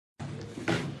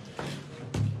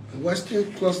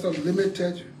Western Cluster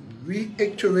Limited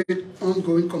reiterate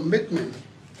ongoing commitment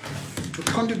to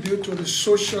contribute to the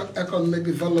socio-economic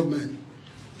development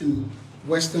in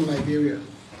Western Liberia.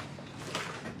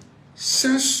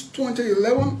 Since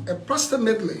 2011,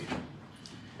 approximately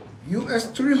US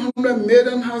 $300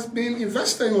 million has been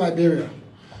invested in Liberia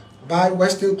by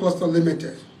Western Cluster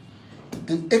Limited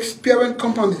and ex-parent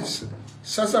companies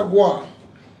such as GWA,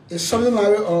 a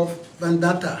subsidiary of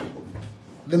Vendetta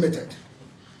Limited.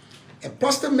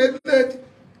 Approximately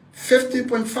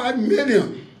 $15.5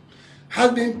 million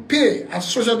has been paid as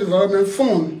Social Development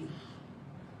Fund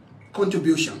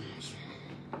contributions.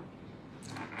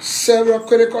 Several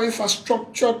critical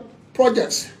infrastructure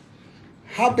projects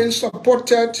have been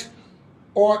supported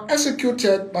or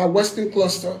executed by Western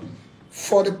Cluster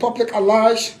for the public at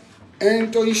large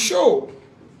and to ensure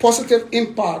positive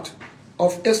impact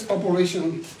of its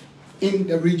operations in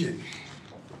the region.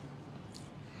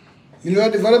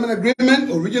 Union Development Agreement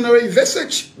originally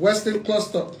envisaged Western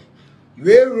Cluster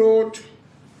Railroad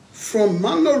from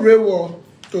Mano Railway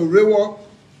to Railway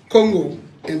Congo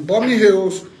and Bomi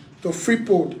Hills to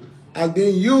Freeport as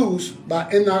being used by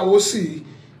NIOC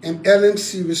and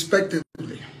LMC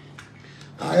respectively.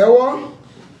 However,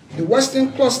 the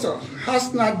Western Cluster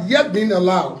has not yet been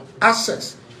allowed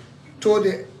access to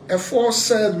the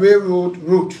aforesaid railroad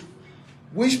route,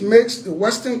 which makes the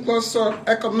Western Cluster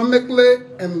economically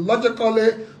and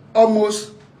logically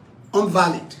almost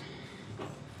invalid.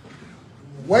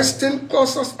 Western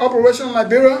Cluster's operation in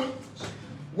Liberia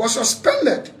was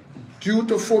suspended due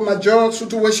to force majeure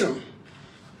situation,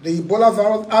 the Ebola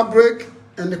virus outbreak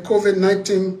and the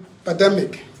COVID-19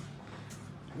 pandemic,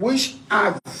 which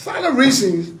are valid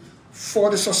reasons for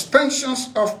the suspensions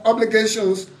of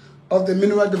obligations of the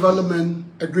Mineral Development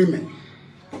Agreement.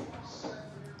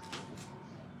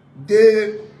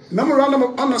 The Memorandum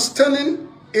of Understanding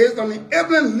is an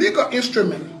enabling legal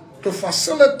instrument to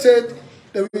facilitate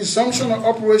the resumption of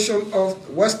operation of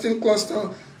Western Cluster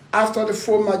after the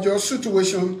force majeure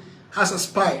situation has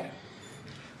expired.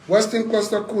 Western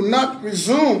Cluster could not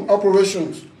resume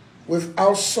operations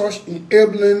without such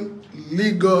enabling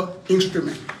legal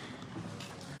instrument.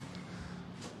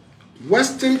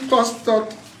 Western Cluster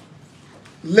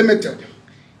Limited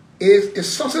is a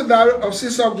subsidiary of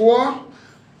GWA,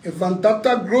 a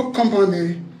Vendetta Group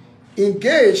company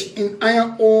engaged in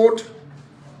iron ore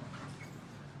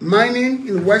mining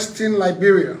in Western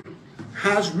Liberia,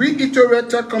 has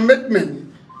reiterated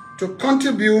commitment to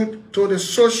contribute to the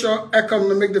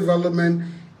socio-economic development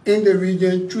in the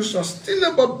region through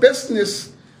sustainable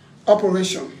business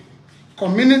operation,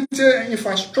 community and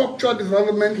infrastructure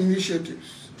development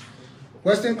initiatives.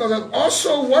 Western Cluster is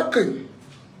also working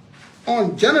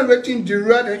on generating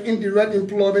direct and indirect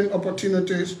employment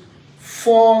opportunities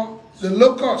for the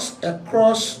locals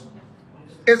across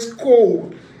its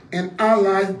core and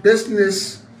allied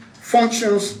business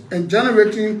functions and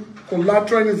generating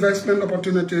collateral investment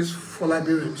opportunities for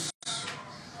Liberians.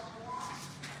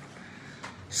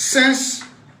 Since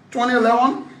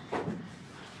 2011,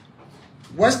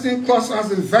 Western Cluster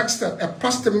has invested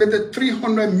approximately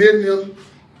 $300 million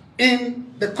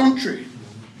in the country,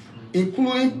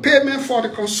 including payment for the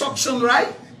construction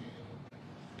right,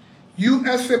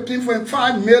 US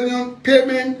 $15.5 million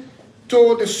payment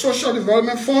to the Social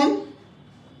Development Fund,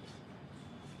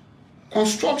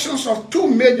 constructions of two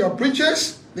major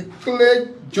bridges, the Clay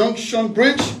Junction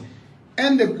Bridge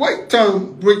and the White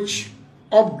Town Bridge,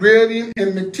 upgrading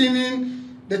and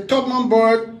maintaining the Tubman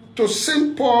Board to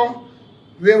St. Paul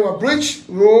Railway Bridge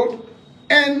Road,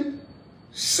 and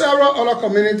several other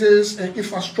communities and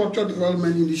infrastructure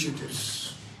development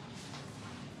initiatives.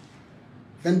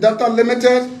 Vendetta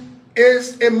Limited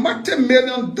is a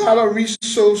multi-million-dollar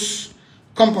resource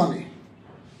company,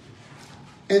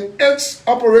 and its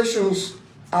operations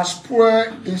are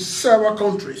spread in several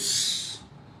countries.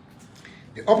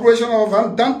 The operation of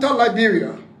Vendetta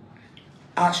Liberia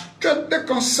are strictly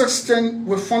consistent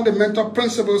with fundamental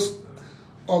principles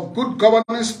of good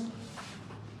governance,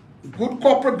 good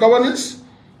corporate governance,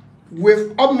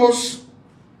 with utmost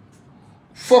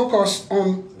focus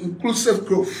on inclusive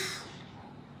growth.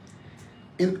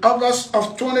 In August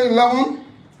of 2011,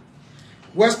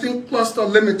 Western Cluster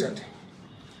Limited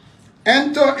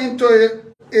entered into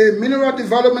a mineral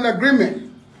development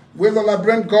agreement with the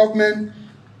Liberian government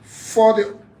for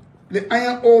the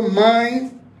iron ore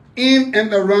mine in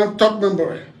and around Tubman,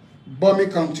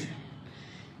 Bomi County.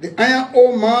 The iron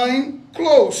ore mine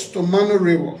close to Mano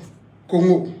River,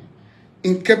 Congo,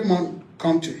 in Cape Mount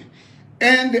County,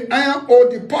 and the iron ore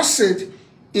deposit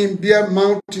in Bear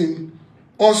Mountain,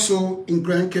 also in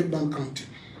Grand Cape Mount County.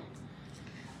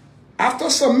 After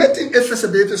submitting a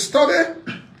feasibility study,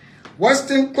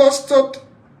 Western Cluster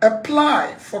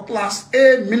applied for Class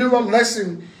A mineral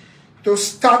license to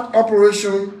start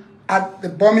operation at the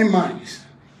bombing mines,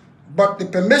 but the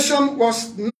permission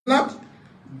was not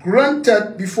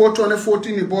granted before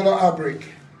 2014 Ebola outbreak.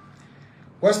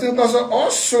 Western Cluster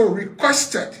also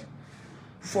requested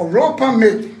for road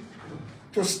permit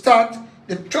to start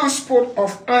the transport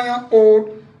of iron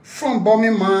ore from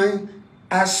bombing mine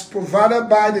as provided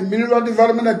by the Mineral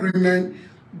Development Agreement,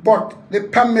 but the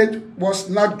permit was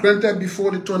not granted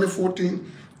before the 2014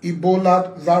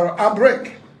 Ebola viral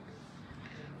outbreak.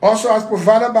 Also, as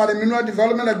provided by the Mineral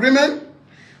Development Agreement,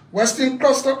 Western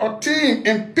Cluster obtained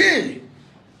and paid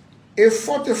a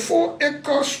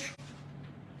 44-acre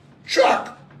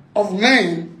tract of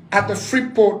land at the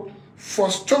Freeport for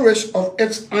storage of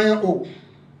its iron ore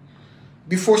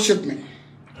before shipment.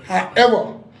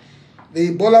 However,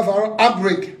 the Ebola viral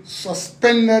outbreak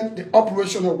suspended the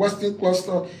operation of Western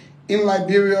Cluster in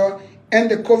Liberia, and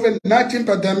the COVID-19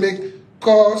 pandemic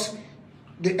caused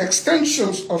the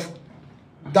extensions of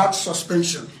that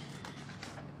suspension.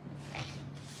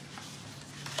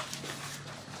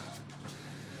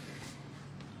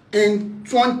 In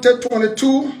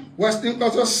 2022, Western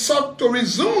Cluster sought to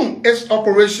resume its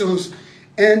operations,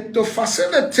 and to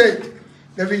facilitate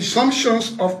the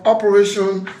resumptions of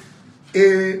operation,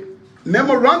 a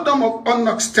Memorandum of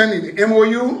Understanding, the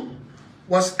MOU,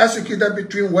 was executed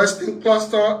between Western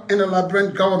Cluster and the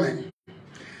Liberian government,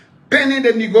 pending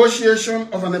the negotiation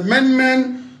of an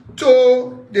amendment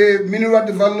to the Mineral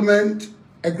Development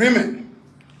Agreement.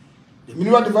 The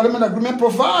Mineral Development Agreement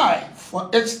provides for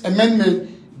its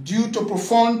amendment due to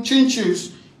profound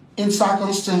changes in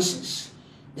circumstances.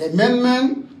 The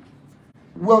amendment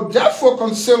will therefore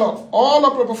consider all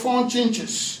of the profound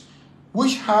changes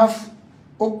which have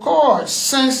occurred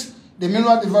since the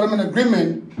Mineral Development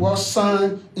Agreement was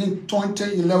signed in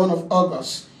 2011 of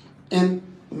August. And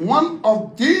one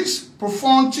of these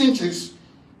profound changes,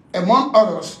 among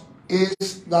others,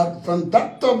 is that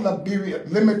Vendetta Liberia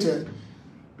Limited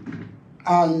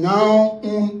are now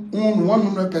own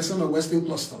 100% of Western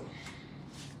Cluster.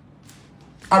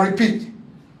 I repeat,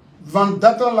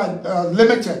 Vendetta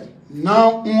Limited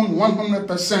now own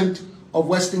 100% of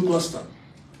Western Cluster.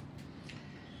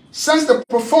 Since the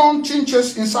profound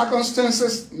changes in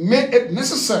circumstances made it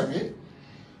necessary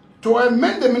to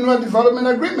amend the Mineral Development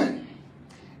Agreement,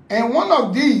 and one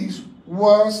of these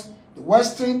was the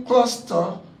Western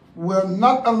Cluster will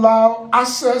not allow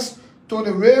access to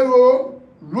the railroad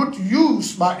route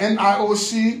used by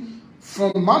NIOC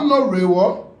from Mano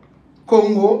Railroad,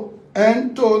 Congo,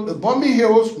 and to the Bombing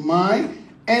Hills mine,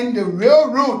 and the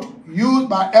railroad used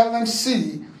by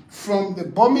LMC from the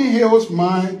Bombing Hills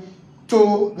mine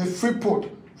to the Freeport,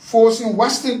 forcing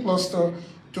Western Cluster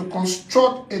to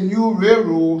construct a new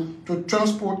railroad to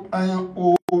transport iron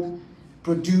ore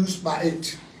produced by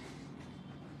it.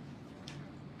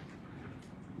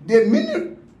 The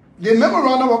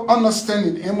Memorandum of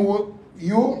Understanding,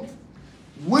 MOU,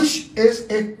 which is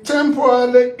a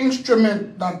temporary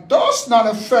instrument that does not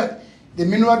affect the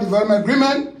Mineral Development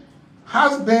Agreement,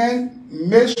 has been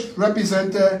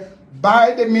misrepresented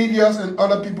by the media and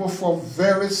other people for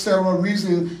very several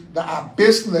reasons that are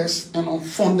baseless and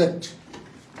unfounded.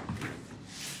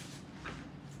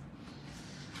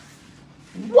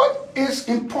 What is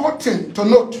important to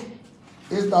note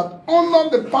is that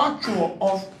under the backdrop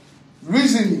of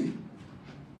reasoning,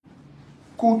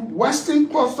 could Western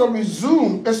Cluster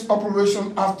resume its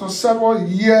operation after several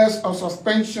years of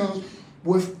suspension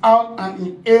without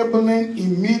an enabling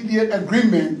immediate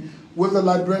agreement with the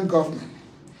Liberian government?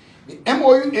 The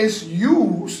MOU is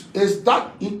used as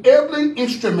that enabling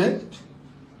instrument,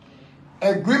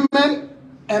 agreement,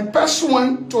 and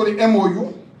pursuant to the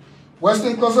MOU,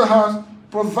 Western Cluster has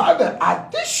provided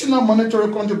additional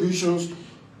monetary contributions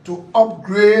to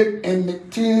upgrade and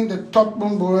maintain the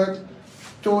Tubman Road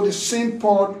to the St.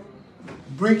 Paul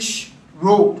Bridge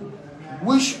Road,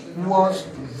 which was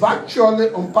virtually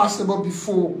impassable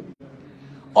before.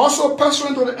 Also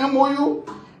pursuant to the MOU,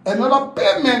 another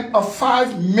payment of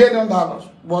 $5 million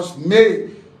was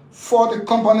made for the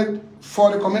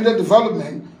community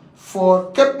development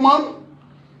for Cape Mon,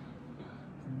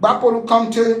 Bapolu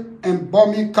County, and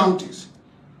Bombay counties.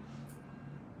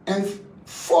 And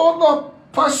further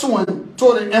pursuant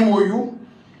to the MOU,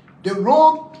 the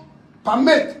road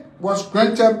permit was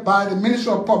granted by the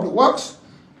Ministry of Public Works,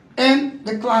 and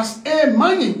the Class A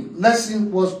mining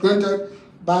license was granted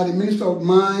by the Ministry of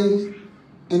Mines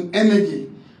and Energy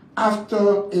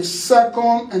after a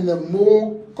second and the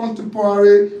more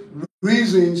contemporary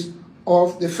reasons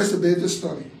of the feasibility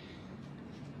study.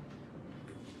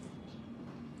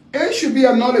 It should be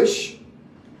acknowledged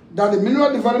that the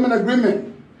Mineral Development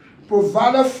Agreement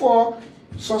provided for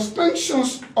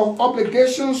suspensions of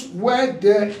obligations where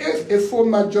there is a force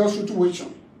majeure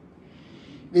situation.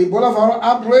 The Ebola viral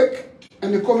outbreak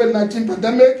and the COVID-19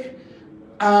 pandemic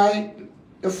are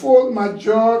a force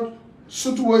majeure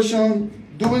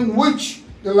situation during which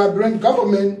the Liberian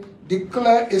government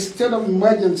declared a state of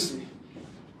emergency.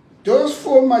 Those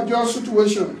force majeure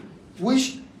situations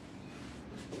which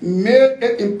made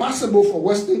it impossible for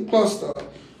Western Cluster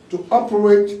to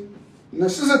operate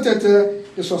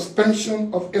necessitated the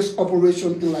suspension of its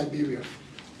operation in Liberia.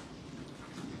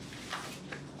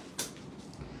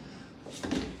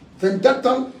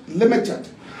 Vendetta Limited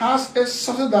has a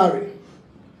subsidiary.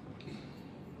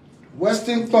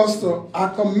 Western Cluster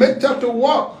are committed to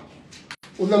work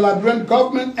with the Liberian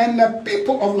government and the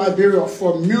people of Liberia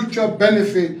for mutual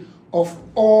benefit of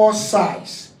all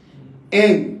sides.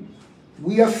 And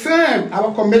we affirm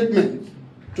our commitment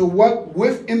to work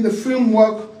within the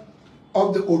framework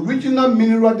of the original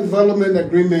Mineral Development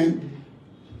Agreement,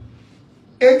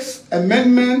 its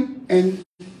amendment, and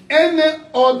any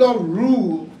other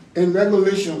rule and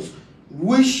regulations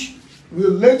which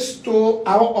relates to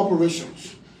our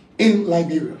operations in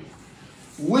Liberia.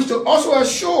 We wish to also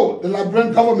assure the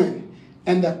Liberian government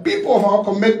and the people of our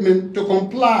commitment to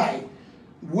comply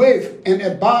with and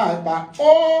abide by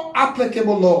all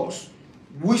applicable laws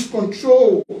which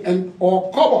control and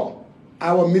or cover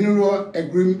our mineral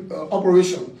agreement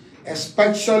operation,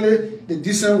 especially the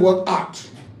Decent Work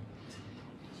Act,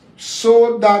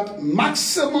 so that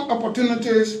maximum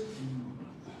opportunities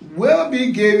will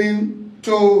be given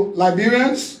to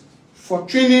Liberians for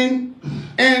training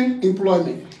and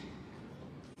employment.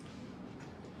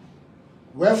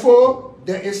 Wherefore,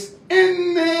 there is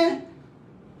any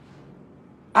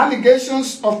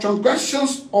allegations of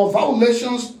transgressions or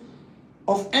violations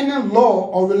of any law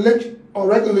or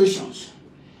regulations,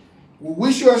 we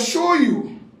wish to assure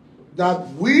you that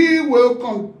we will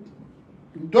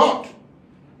conduct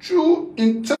through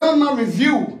internal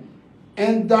review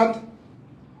and that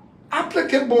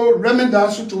applicable remedial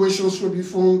situations will be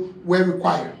found where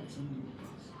required.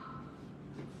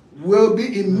 Will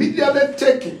be immediately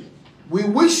taken. We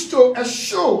wish to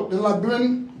assure the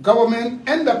Liberian government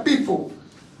and the people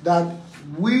that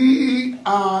we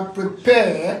are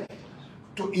prepared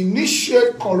to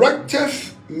initiate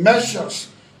corrective measures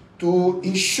to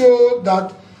ensure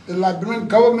that the Liberian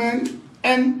government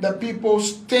and the people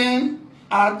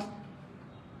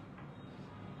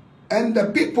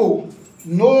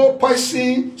no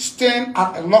person stand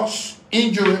at a loss,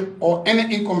 injury, or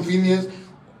any inconvenience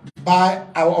by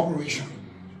our operation.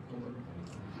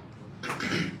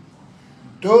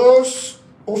 Those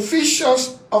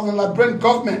officials of the Liberian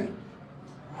government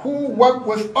who work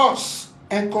with us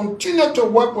and continue to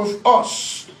work with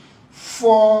us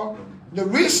for the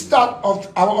restart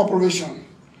of our operation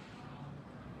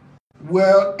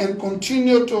will and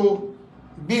continue to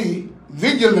be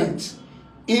vigilant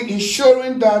in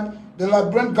ensuring that the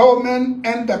Liberian government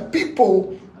and the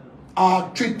people are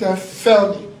treated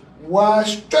fairly while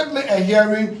strictly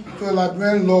adhering to the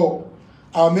Liberian law,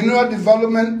 our Mineral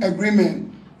Development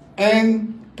Agreement,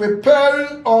 and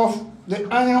preparing of the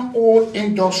iron ore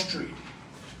industry,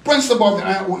 principle of the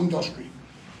iron ore industry.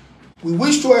 We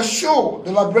wish to assure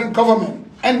the Liberian government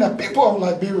and the people of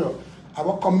Liberia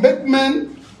our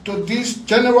commitment to these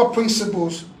general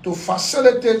principles to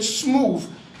facilitate smooth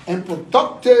and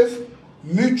productive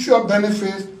mutual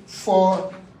benefits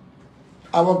for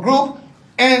our group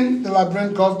and the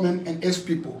Liberian government and its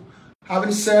people.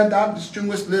 Having said that,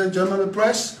 distinguished ladies and gentlemen of the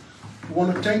press, we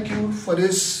want to thank you for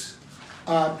this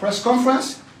press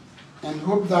conference and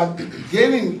hope that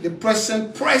given the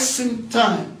present pressing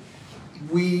time,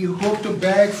 we hope to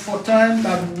beg for time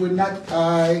that we will not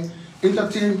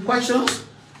entertain questions,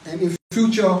 and in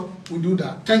future we do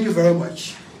that. Thank you very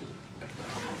much.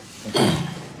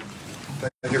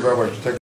 Thank you very much.